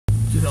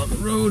Get on the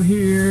road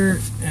here,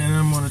 and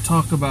I'm going to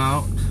talk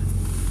about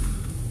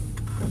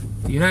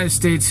the United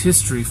States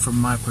history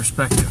from my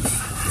perspective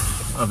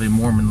of a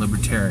Mormon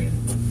libertarian.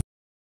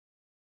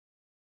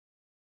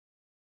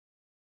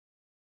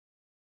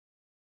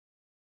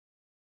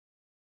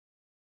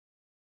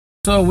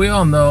 So we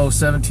all know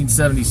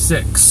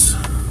 1776,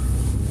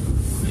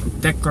 the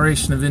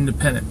Declaration of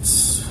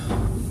Independence.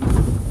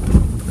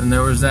 Then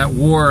there was that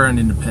War on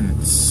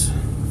Independence.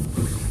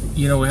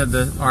 You know, we had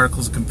the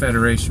Articles of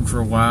Confederation for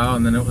a while,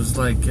 and then it was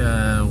like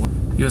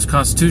U.S.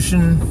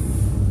 Constitution,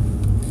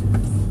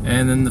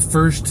 and then the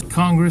first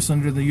Congress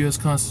under the U.S.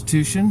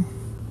 Constitution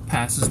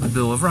passes the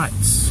Bill of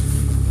Rights.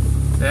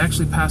 They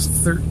actually passed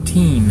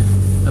 13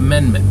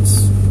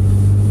 amendments.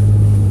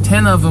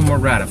 10 of them were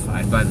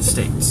ratified by the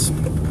states.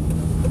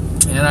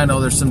 And I know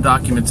there's some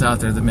documents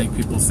out there that make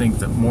people think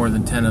that more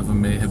than 10 of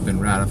them may have been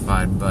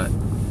ratified, but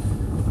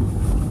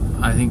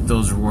I think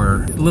those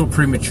were a little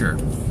premature.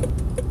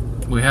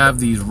 We have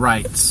these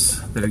rights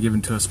that are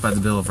given to us by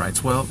the Bill of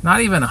Rights. Well,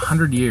 not even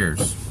 100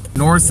 years.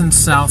 North and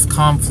South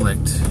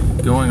conflict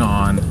going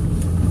on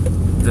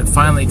that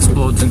finally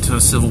explodes into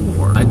a civil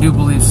war. I do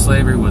believe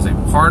slavery was a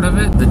part of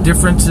it. The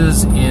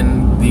differences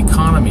in the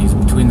economies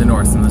between the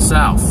North and the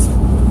South,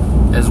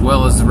 as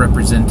well as the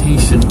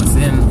representation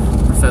within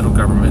the federal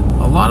government.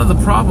 A lot of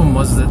the problem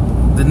was that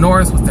the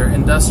North, with their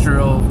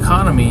industrial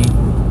economy,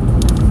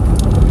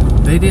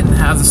 they didn't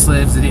have the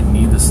slaves, they didn't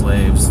need the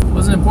slaves. It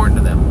wasn't important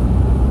to them.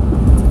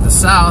 The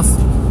South,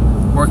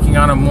 working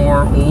on a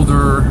more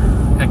older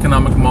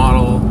economic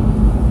model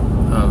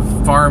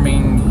of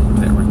farming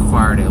that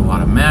required a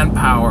lot of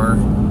manpower,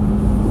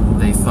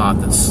 they thought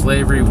that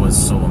slavery was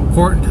so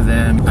important to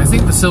them. I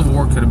think the Civil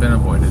War could have been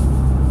avoided.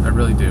 I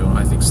really do.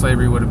 I think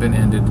slavery would have been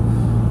ended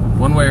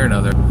one way or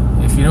another.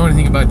 If you know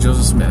anything about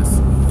Joseph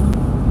Smith,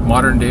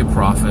 modern day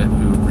prophet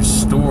who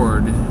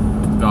restored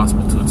the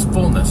gospel to its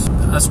fullness,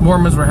 us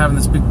Mormons were having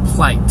this big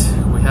plight.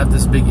 We had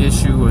this big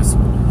issue with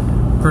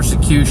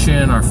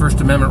persecution. Our First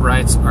Amendment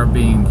rights are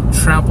being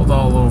trampled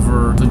all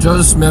over. So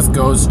Joseph Smith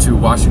goes to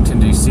Washington,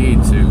 D.C.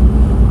 to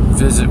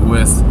visit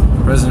with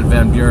President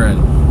Van Buren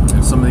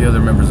and some of the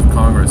other members of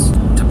Congress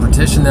to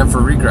petition them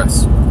for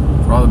redress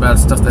for all the bad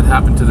stuff that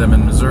happened to them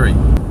in Missouri.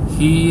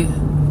 He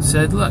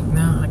said, look,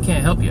 no, I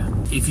can't help you.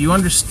 If you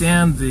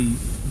understand the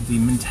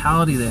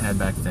mentality they had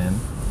back then,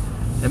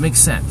 it makes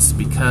sense,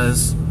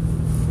 because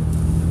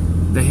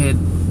they had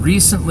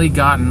recently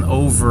gotten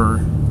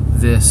over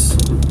this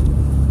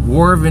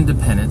War of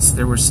Independence.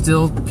 There were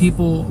still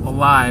people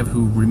alive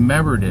who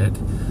remembered it.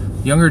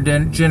 Younger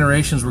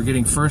generations were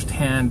getting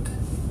first-hand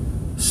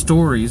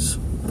stories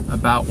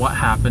about what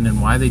happened and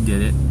why they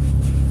did it.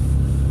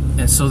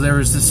 And so there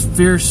was this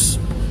fierce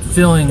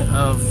feeling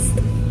of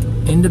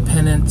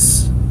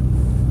independence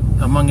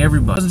among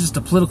everybody. It wasn't just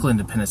a political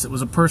independence, it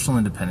was a personal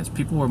independence.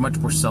 People were much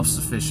more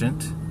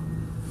self-sufficient.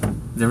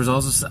 There was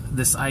also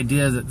this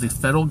idea that the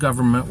federal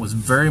government was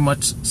very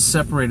much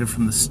separated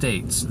from the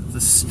states.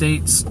 The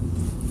states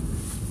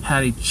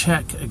had a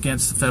check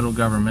against the federal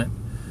government.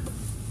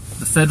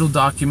 The federal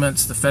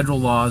documents, the federal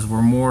laws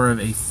were more of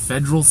a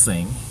federal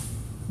thing.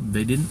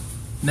 They didn't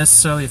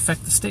necessarily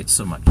affect the states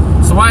so much.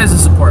 So why is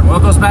this important? Well,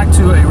 it goes back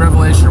to a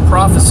revelation or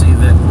prophecy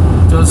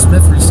that Joseph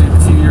Smith received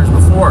a few years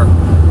before,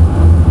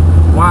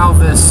 while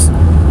this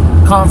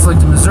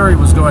conflict in Missouri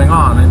was going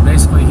on. And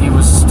basically he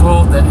was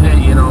told that, hey,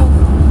 you know,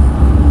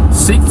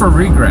 seek for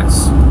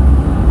regress.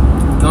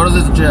 Go to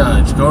the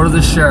judge, go to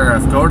the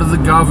sheriff, go to the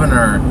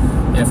governor.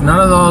 If none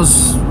of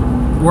those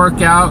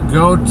work out,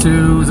 go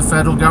to the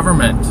federal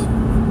government.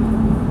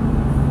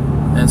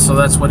 And so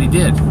that's what he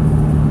did.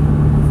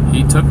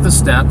 He took the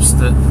steps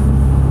that,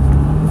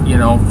 you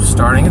know,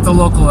 starting at the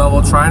local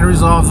level, trying to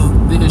resolve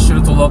the issue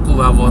at the local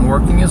level and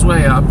working his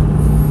way up.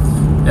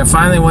 And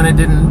finally, when it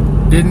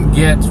didn't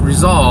get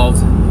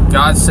resolved,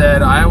 God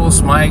said, I will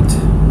smite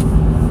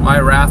my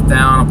wrath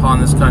down upon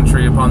this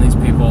country, upon these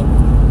people.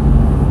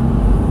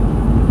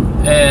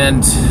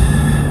 And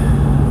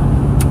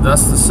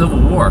thus the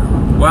Civil War.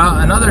 Well,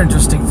 another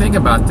interesting thing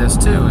about this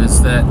too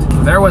is that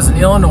there was an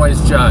Illinois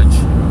judge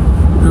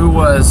who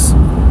was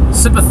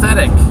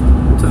sympathetic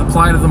to the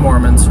plight of the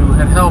Mormons, who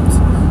had helped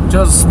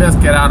Joseph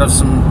Smith get out of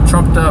some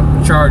trumped up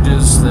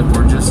charges that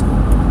were just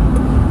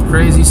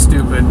crazy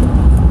stupid.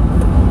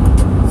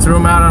 Threw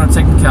him out on a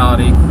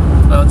technicality.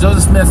 Well,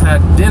 Joseph Smith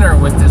had dinner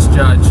with this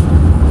judge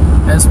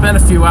and spent a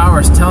few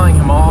hours telling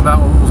him all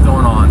about what was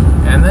going on.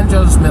 And then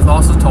Joseph Smith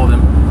also told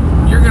him,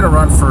 you're going to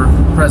run for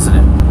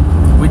president,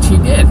 which he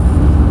did,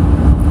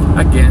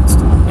 against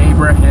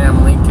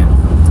Abraham Lincoln.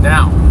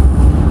 Now,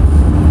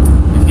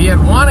 if he had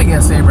won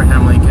against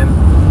Abraham Lincoln,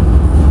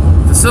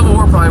 the Civil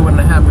War probably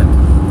wouldn't have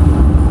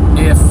happened.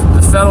 If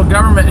the federal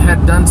government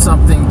had done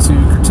something to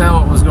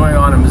curtail what was going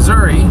on in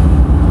Missouri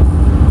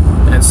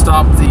and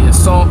stop the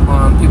assault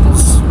on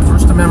people's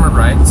First Amendment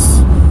rights,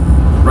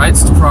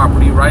 rights to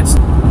property, rights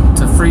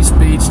to free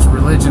speech, to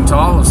religion, to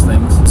all those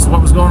things. So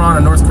what was going on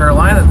in North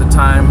Carolina at the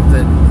time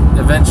that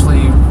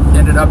eventually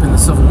ended up in the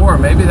Civil War,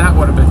 maybe that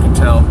would have been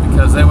curtailed,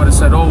 because they would have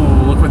said, oh,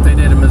 look what they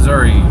did in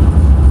Missouri.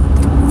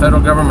 the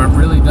federal government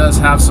really does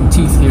have some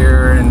teeth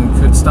here and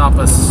could stop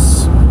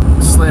us,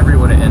 slavery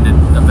would have ended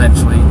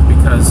eventually,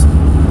 because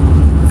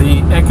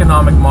the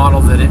economic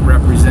model that it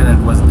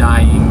represented was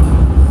dying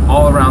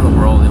all around the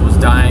world. It was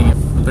dying.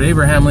 But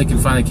Abraham Lincoln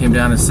finally came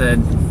down and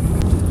said,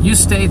 you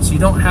states, you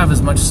don't have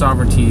as much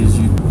sovereignty as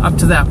you, up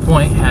to that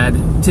point,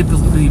 had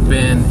typically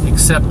been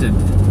accepted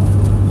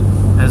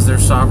as their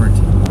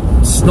sovereignty.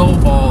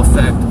 Snowball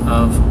effect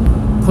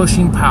of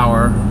pushing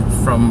power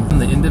from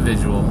the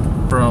individual,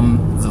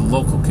 from the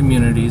local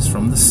communities,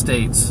 from the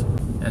states.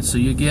 And so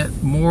you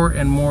get more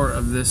and more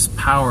of this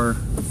power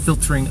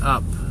filtering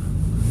up,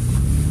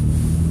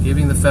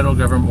 giving the federal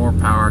government more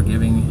power,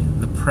 giving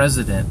the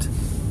president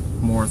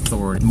more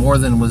authority, more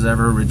than was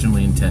ever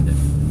originally intended.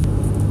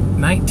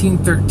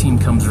 1913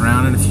 comes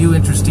around and a few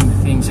interesting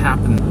things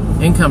happen.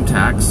 Income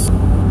tax.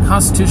 The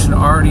Constitution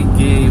already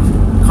gave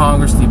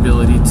Congress the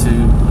ability to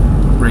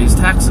raise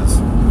taxes.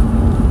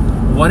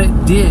 What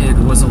it did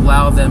was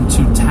allow them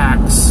to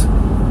tax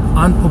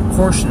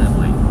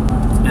unproportionately.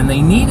 And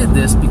they needed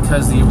this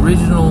because the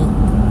original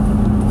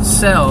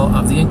sell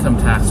of the income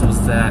tax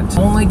was that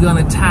only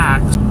going to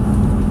tax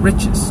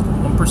richest,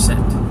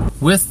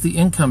 1%. With the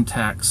income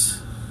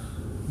tax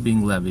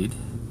being levied,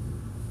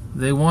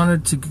 they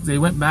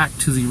went back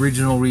to the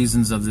original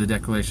reasons of the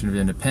Declaration of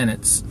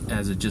Independence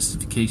as a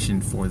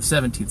justification for the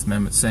 17th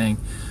Amendment, saying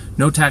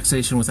no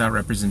taxation without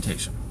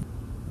representation.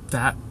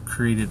 That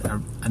created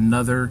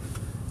another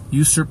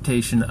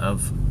usurpation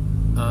of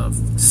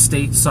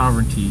state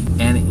sovereignty,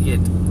 and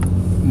it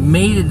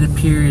made it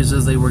appear as though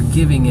they were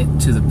giving it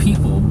to the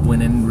people,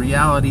 when in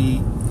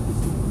reality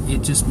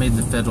it just made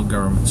the federal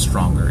government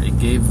stronger. It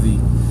gave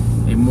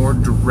a more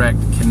direct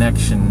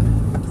connection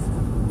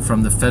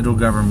from the federal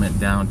government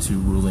down to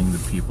ruling the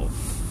people.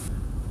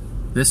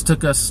 This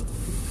took us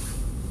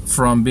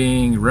from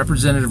being a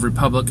representative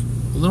republic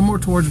a little more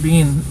towards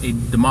being a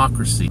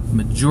democracy.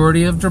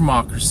 Majority of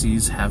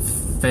democracies have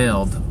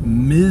failed,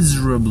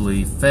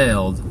 miserably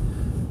failed,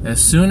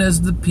 as soon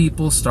as the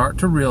people start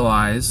to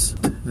realize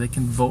they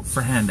can vote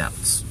for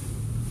handouts.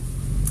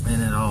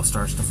 And it all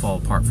starts to fall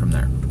apart from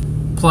there.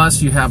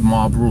 Plus, you have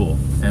mob rule.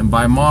 And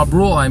by mob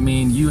rule, I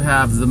mean you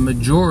have the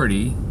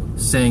majority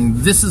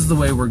saying, this is the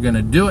way we're going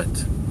to do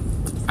it.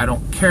 I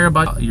don't care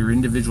about your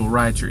individual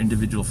rights, your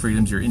individual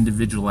freedoms, your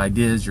individual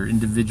ideas, your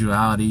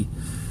individuality.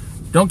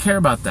 Don't care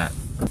about that.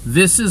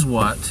 This is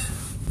what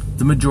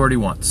the majority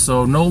wants.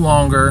 So no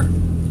longer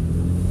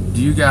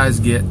do you guys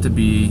get to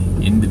be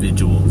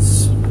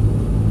individuals.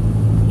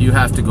 You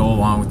have to go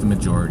along with the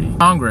majority.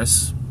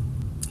 Congress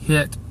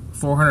hit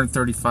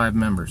 435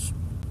 members.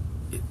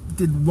 It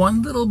did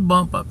one little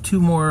bump up, 2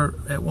 more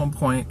at one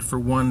point for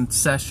one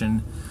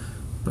session,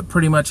 but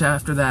pretty much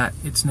after that,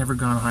 it's never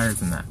gone higher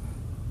than that.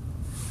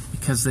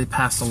 Because they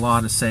passed a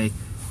law to say,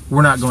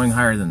 we're not going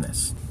higher than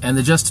this. And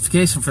the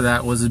justification for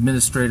that was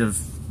administrative.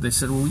 They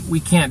said, well,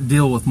 we can't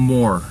deal with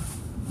more.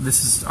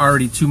 This is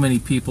already too many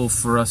people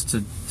for us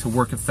to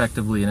work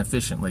effectively and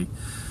efficiently.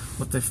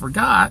 What they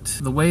forgot,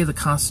 the way the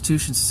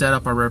Constitution set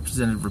up our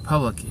representative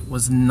republic, it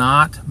was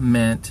not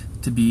meant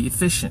to be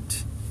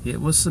efficient.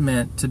 It was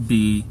meant to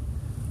be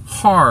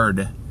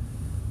hard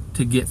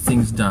to get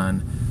things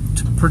done,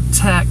 to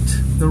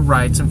protect the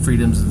rights and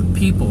freedoms of the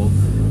people,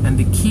 and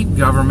to keep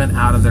government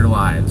out of their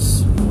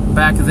lives.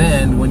 Back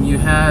then, when you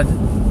had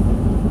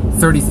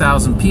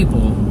 30,000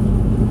 people,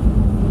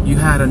 you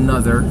had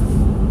another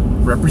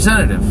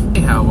representative.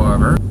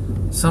 However,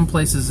 some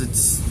places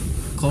it's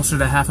closer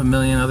to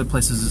 500,000, other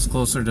places it's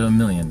closer to 1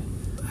 million.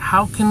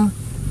 How can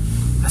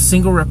a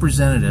single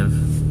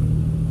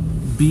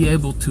representative be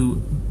able to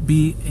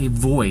be a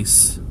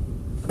voice,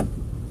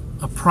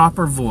 a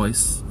proper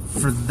voice,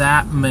 for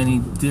that many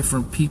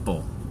different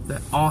people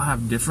that all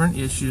have different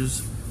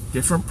issues,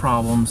 different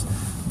problems?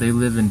 They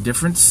live in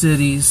different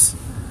cities.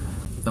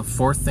 The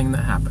fourth thing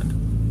that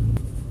happened,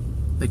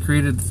 they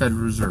created the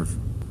Federal Reserve.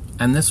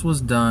 And this was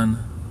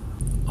done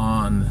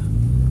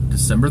on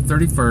December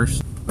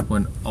 31st,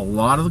 when a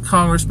lot of the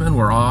congressmen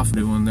were off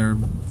doing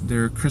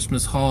their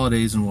Christmas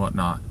holidays and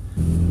whatnot.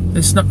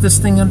 They snuck this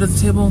thing under the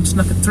table and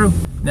snuck it through.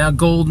 Now,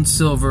 gold and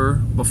silver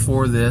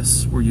before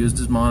this were used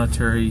as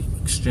monetary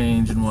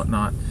exchange and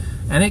whatnot,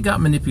 and it got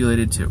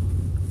manipulated too.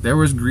 There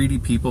was greedy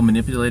people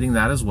manipulating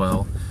that as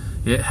well.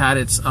 It had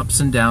its ups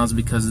and downs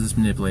because of this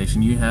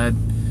manipulation. You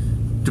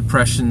had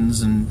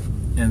depressions and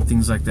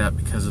things like that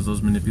because of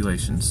those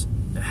manipulations.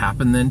 It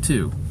happened then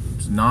too.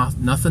 It's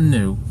nothing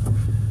new.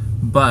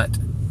 But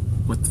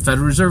with the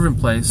Federal Reserve in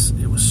place,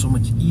 it was so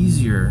much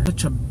easier,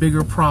 such a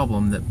bigger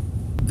problem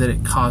that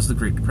it caused the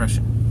Great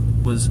Depression.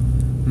 It was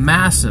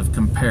massive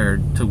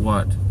compared to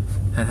what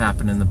had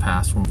happened in the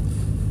past. When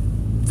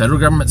the federal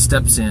government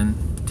steps in,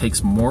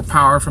 takes more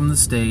power from the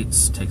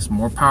states, takes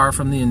more power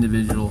from the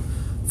individual,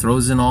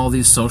 throws in all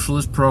these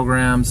socialist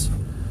programs,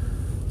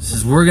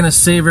 says we're going to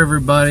save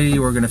everybody,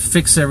 we're going to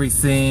fix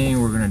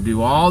everything, we're going to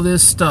do all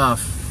this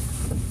stuff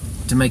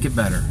to make it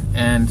better.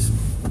 And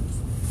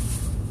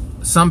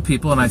some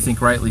people, and I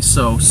think rightly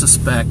so,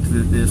 suspect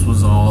that this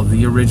was all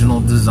the original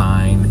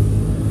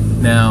design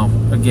Now,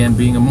 again,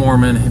 being a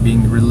Mormon,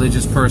 being a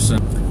religious person,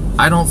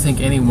 I don't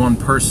think any one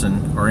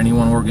person or any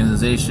one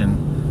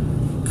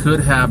organization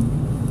could have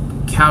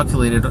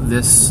calculated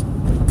this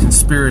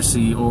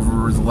conspiracy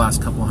over the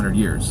last couple hundred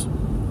years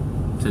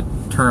to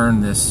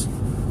turn this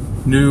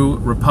new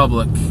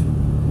republic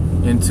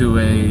into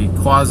a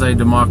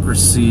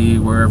quasi-democracy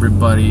where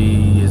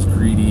everybody is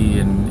greedy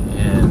and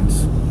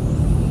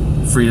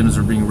freedoms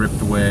are being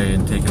ripped away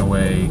and taken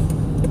away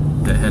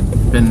that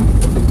had been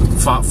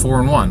fought for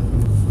and won.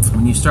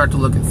 When you start to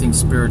look at things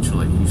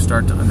spiritually, you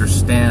start to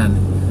understand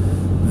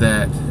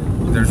that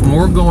there's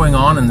more going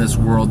on in this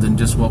world than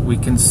just what we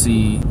can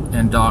see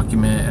and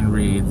document and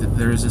read. That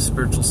there is a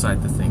spiritual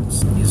side to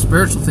things. These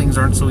spiritual things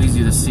aren't so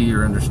easy to see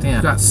or understand.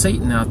 You've got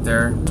Satan out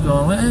there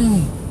going,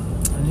 hey,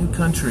 a new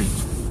country.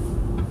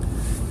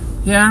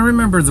 Yeah, I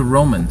remember the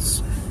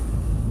Romans.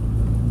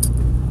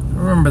 I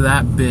remember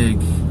that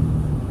big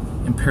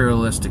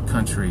imperialistic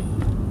country.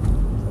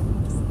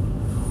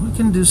 We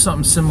can do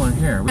something similar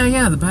here.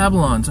 Yeah, the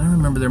Babylons. I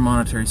remember their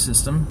monetary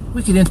system.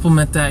 We could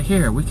implement that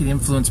here. We could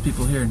influence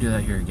people here and do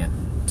that here again.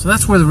 So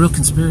that's where the real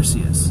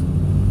conspiracy is.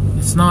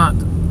 It's not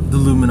the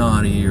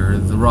Illuminati or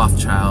the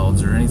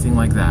Rothschilds or anything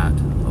like that.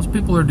 Those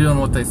people are doing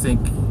what they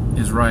think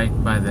is right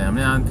by them.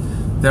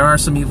 And there are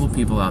some evil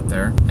people out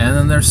there. And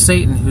then there's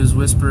Satan, who's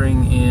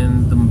whispering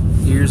in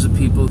the ears of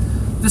people.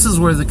 This is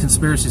where the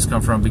conspiracies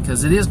come from,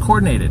 because it is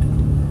coordinated.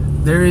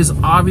 There is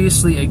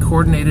obviously a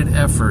coordinated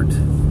effort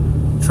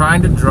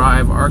trying to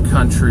drive our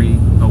country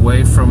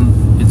away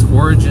from its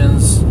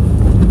origins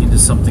into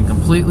something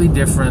completely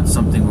different,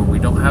 something where we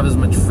don't have as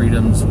much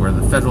freedoms, where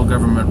the federal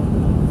government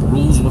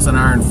rules with an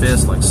iron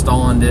fist like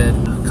Stalin did.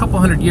 A couple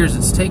hundred years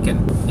it's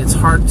taken. It's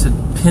hard to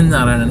pin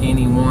that on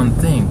any one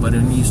thing, but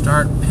when you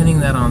start pinning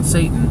that on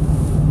Satan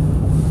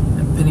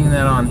and pinning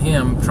that on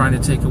him, trying to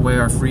take away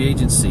our free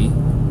agency,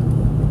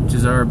 which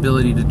is our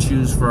ability to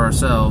choose for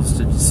ourselves,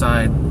 to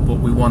decide what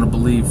we want to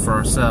believe for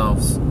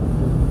ourselves,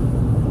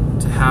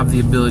 to have the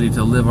ability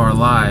to live our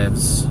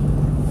lives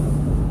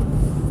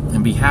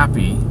and be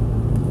happy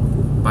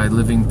by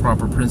living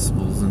proper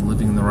principles and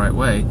living the right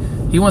way.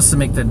 He wants to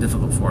make that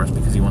difficult for us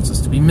because he wants us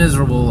to be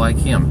miserable like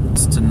him. He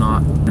wants to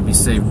not to be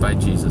saved by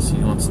Jesus. He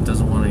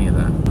doesn't want any of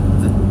that.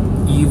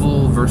 The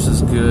evil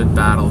versus good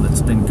battle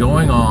that's been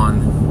going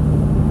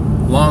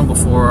on long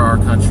before our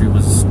country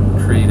was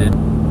created.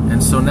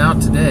 And so now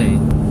today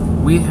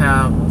we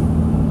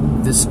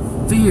have this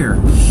fear,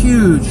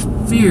 huge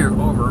fear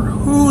over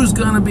who's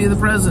going to be the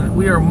president.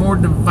 We are more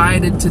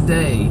divided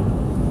today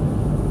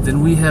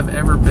than we have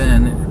ever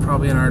been,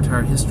 probably in our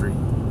entire history.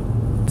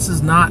 This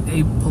is not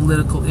a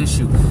political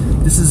issue.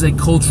 This is a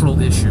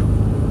cultural issue.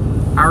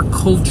 Our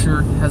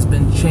culture has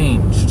been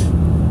changed.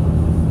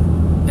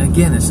 And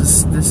again, this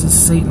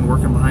is Satan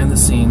working behind the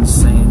scenes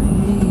saying,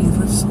 hey,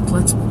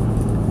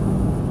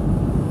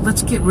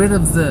 let's get rid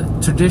of the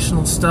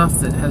traditional stuff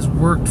that has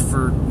worked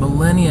for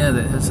millennia,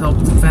 that has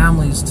helped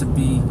families to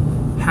be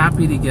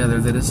happy together,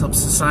 that has helped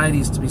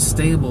societies to be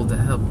stable,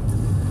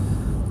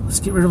 let's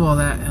get rid of all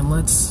that and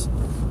let's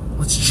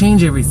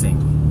change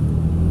everything.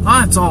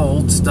 It's all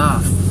old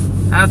stuff.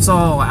 That's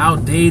all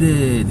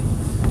outdated.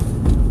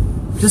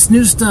 Just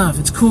new stuff.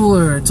 It's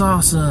cooler. It's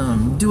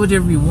awesome. Do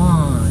whatever you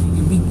want.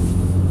 You can be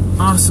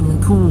awesome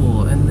and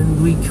cool. And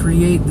then we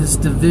create this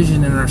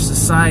division in our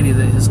society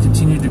that has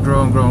continued to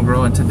grow and grow and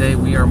grow. And today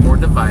we are more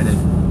divided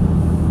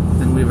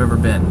than we've ever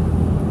been.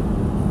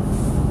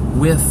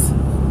 With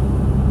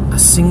a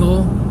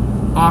single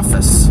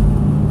office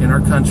in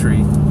our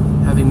country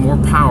having more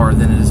power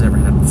than it has ever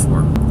had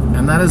before.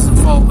 And that is the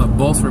fault of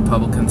both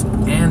Republicans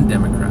and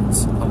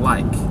Democrats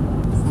alike.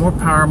 More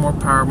power, more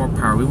power, more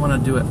power. We want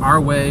to do it our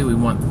way. We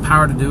want the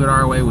power to do it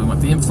our way. We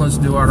want the influence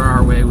to do it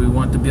our way. We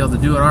want to be able to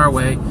do it our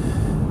way.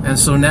 And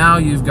so now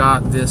you've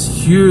got this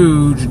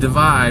huge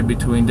divide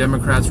between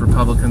Democrats,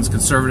 Republicans,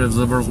 conservatives,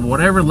 liberals,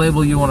 whatever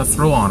label you want to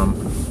throw on them.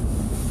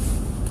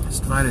 This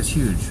divide is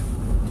huge.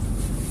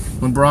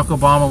 When Barack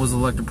Obama was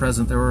elected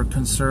president, there were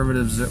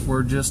conservatives that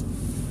were just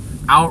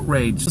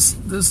outraged.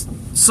 This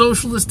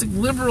socialistic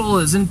liberal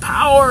is in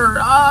power.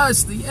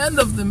 It's the end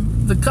of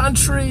the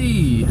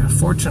country.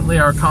 Fortunately,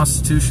 our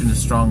Constitution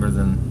is stronger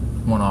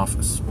than one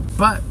office.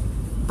 But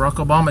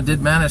Barack Obama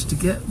did manage to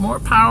get more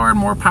power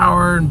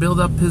and build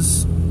up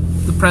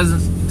the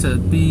president to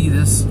be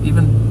this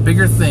even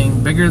bigger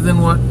thing, bigger than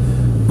what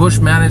Bush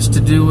managed to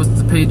do with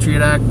the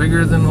Patriot Act,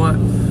 bigger than what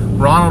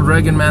Ronald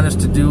Reagan managed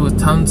to do with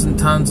tons and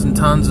tons and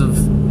tons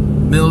of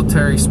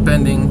military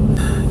spending,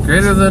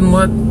 greater than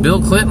what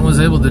Bill Clinton was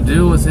able to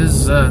do with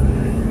his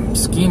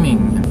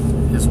scheming.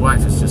 His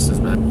wife is just as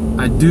bad.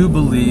 I do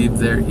believe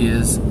there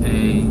is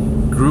a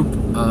group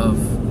of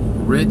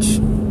rich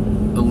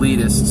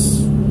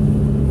elitists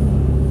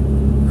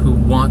who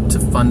want to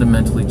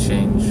fundamentally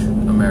change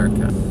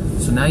America.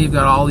 So now you've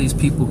got all these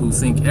people who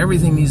think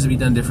everything needs to be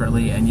done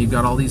differently, and you've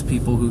got all these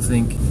people who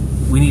think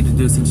we need to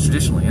do things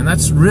traditionally. And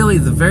that's really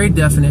the very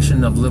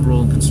definition of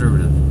liberal and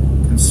conservative.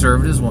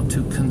 Conservatives want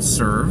to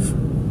conserve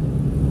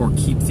or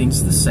keep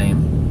things the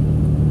same.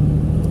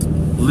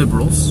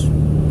 Liberals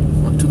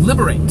want to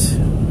liberate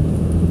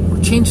or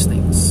change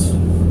things.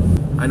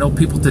 I know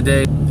people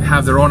today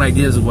have their own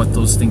ideas of what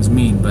those things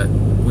mean, but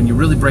when you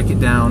really break it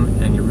down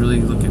and you really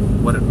look at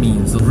what it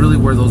means, really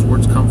where those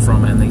words come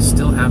from, and they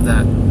still have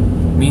that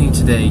meaning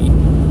today.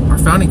 Our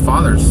founding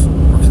fathers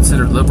were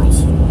considered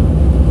liberals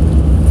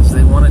because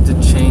they wanted to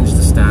change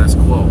the status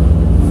quo.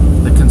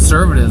 The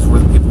conservatives were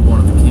the people who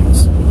wanted the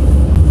kings.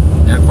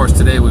 And of course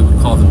today we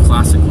would call them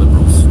classic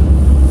liberals,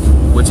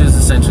 which is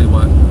essentially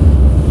what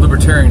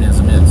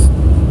libertarianism is.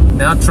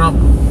 Now Trump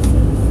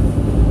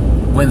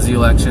wins the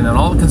election, and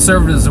all the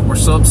conservatives that were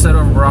so upset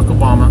over Barack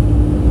Obama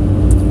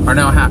are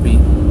now happy,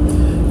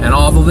 and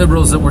all the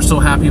liberals that were so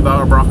happy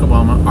about Barack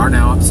Obama are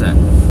now upset.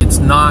 It's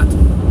not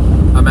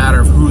a matter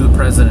of who the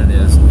president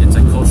is, it's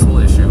a cultural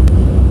issue,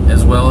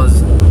 as well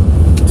as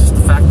just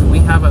the fact that we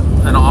have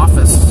an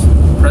office,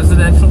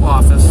 presidential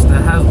office,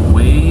 that has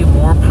way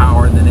more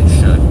power than it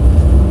should.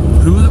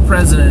 Who the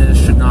president is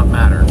should not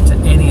matter to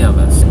any of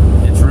us.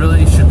 It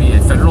really should be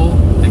a federal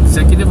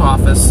executive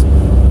office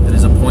that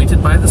is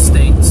appointed by the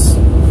states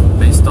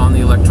based on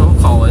the Electoral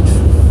College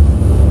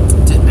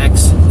to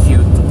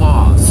execute the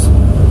laws.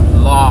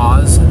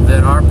 Laws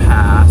that are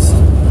passed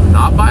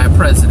not by a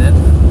president,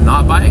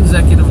 not by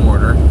executive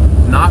order,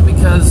 not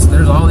because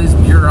there's all these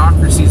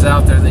bureaucracies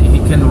out there that he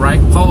can write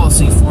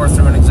policy for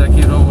through an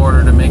executive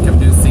order to make him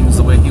do things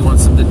the way he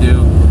wants them to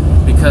do,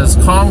 because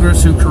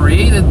Congress, who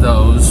created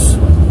those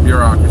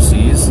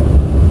bureaucracies,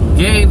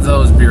 gave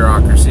those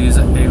bureaucracies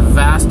a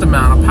vast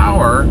amount of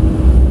power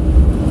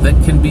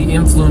that can be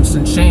influenced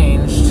and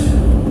changed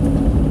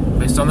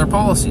based on their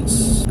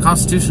policies. The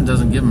Constitution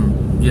doesn't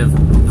give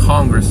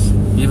Congress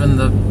even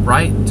the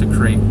right to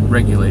create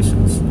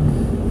regulations.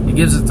 It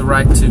gives it the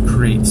right to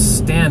create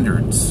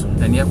standards,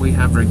 and yet we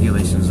have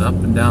regulations up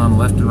and down,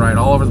 left and right,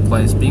 all over the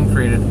place, being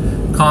created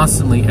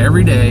constantly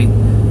every day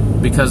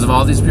because of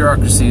all these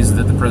bureaucracies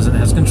that the president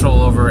has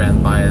control over,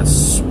 and by a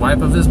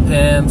swipe of his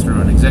pen through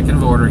an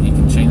executive order, he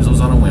can change those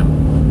on a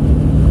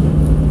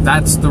whim.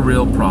 That's the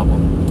real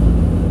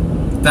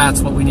problem.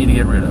 That's what we need to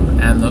get rid of.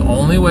 And the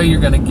only way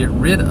you're going to get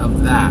rid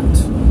of that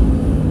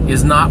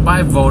is not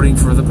by voting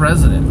for the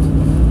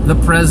president. The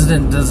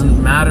president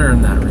doesn't matter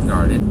in that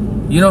regard.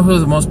 You know who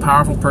the most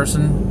powerful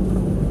person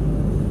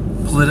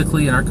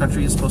politically in our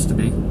country is supposed to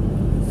be?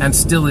 And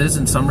still is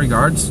in some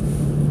regards?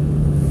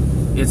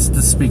 It's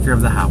the Speaker of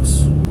the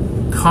House.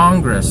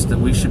 Congress that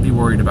we should be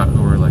worried about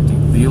who we're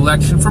electing. The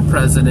election for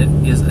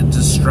president is a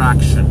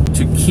distraction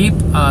to keep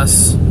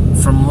us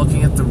from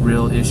looking at the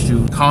real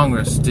issue.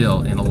 Congress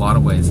still, in a lot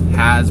of ways,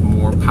 has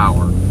more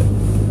power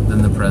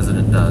than the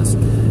president does.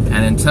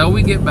 And until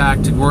we get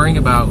back to worrying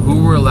about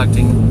who we're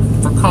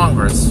electing for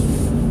Congress,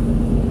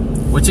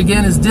 which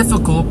again is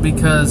difficult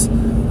because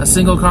a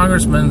single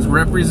congressman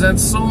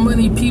represents so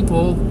many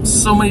people,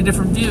 so many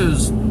different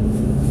views,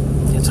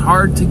 it's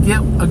hard to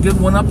get a good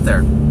one up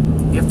there.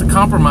 You have to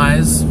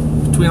compromise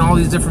between all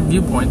these different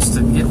viewpoints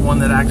to get one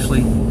that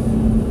actually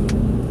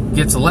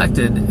gets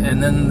elected,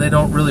 and then they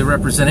don't really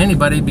represent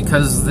anybody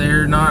because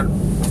they're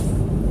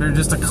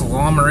just a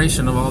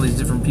conglomeration of all these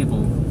different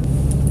people.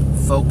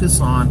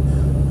 Focus on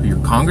who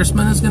your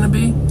congressman is going to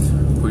be,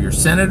 who your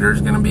senator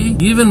is going to be.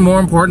 Even more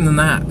important than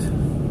that,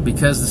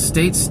 because the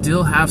states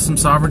still have some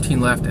sovereignty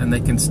left, and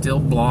they can still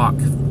block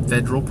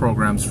federal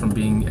programs from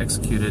being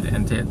executed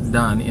and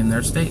done in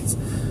their states.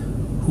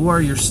 Who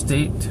are your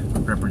state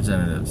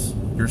representatives,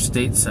 your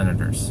state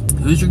senators?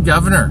 Who's your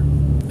governor?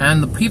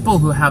 And the people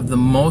who have the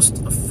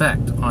most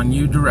effect on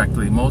you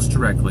directly, most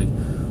directly,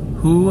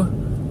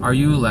 who are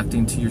you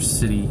electing to your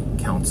city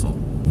council?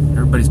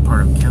 Everybody's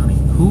part of a county.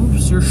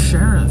 Who's your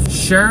sheriff?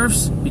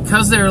 Sheriffs,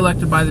 because they're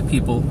elected by the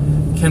people,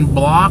 can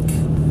block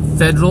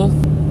federal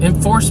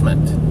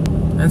enforcement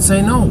and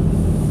say, no,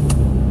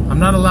 I'm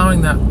not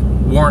allowing that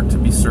warrant to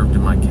be served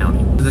in my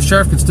county. The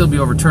sheriff can still be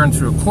overturned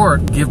through a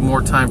court, give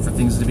more time for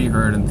things to be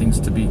heard and things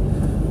to be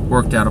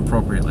worked out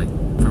appropriately.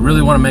 If we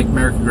really want to make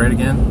America great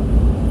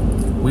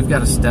again, we've got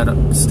to step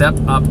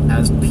up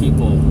as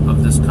people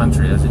of this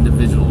country, as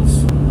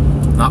individuals,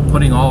 not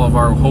putting all of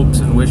our hopes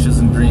and wishes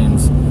and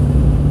dreams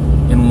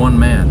in one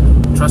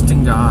man.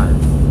 Trusting God.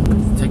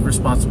 Take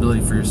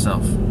responsibility for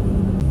yourself.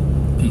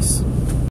 Peace.